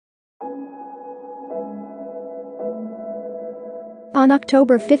On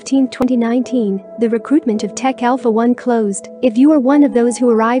October 15, 2019, the recruitment of Tech Alpha 1 closed. If you are one of those who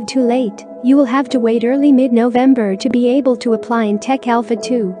arrived too late, you will have to wait early mid-November to be able to apply in Tech Alpha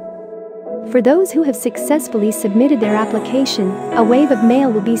 2. For those who have successfully submitted their application, a wave of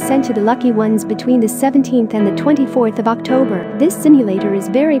mail will be sent to the lucky ones between the 17th and the 24th of October. This simulator is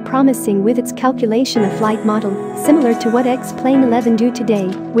very promising with its calculation of flight model, similar to what X-Plane 11 do today,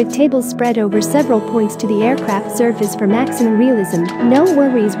 with tables spread over several points to the aircraft surface for maximum realism. No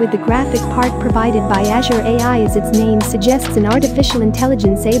worries with the graphic part provided by Azure AI, as its name suggests, an artificial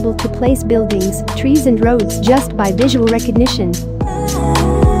intelligence able to place buildings, trees and roads just by visual recognition.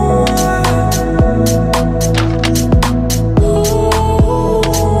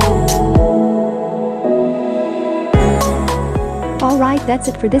 Alright, that's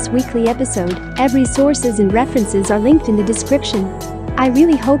it for this weekly episode. Every sources and references are linked in the description. I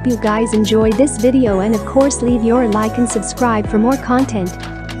really hope you guys enjoyed this video, and of course leave your like and subscribe for more content.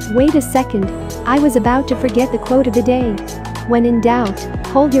 Wait a second, I was about to forget the quote of the day. When in doubt,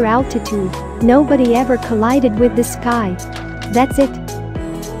 hold your altitude. Nobody ever collided with the sky. That's it.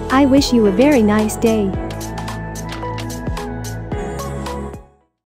 I wish you a very nice day.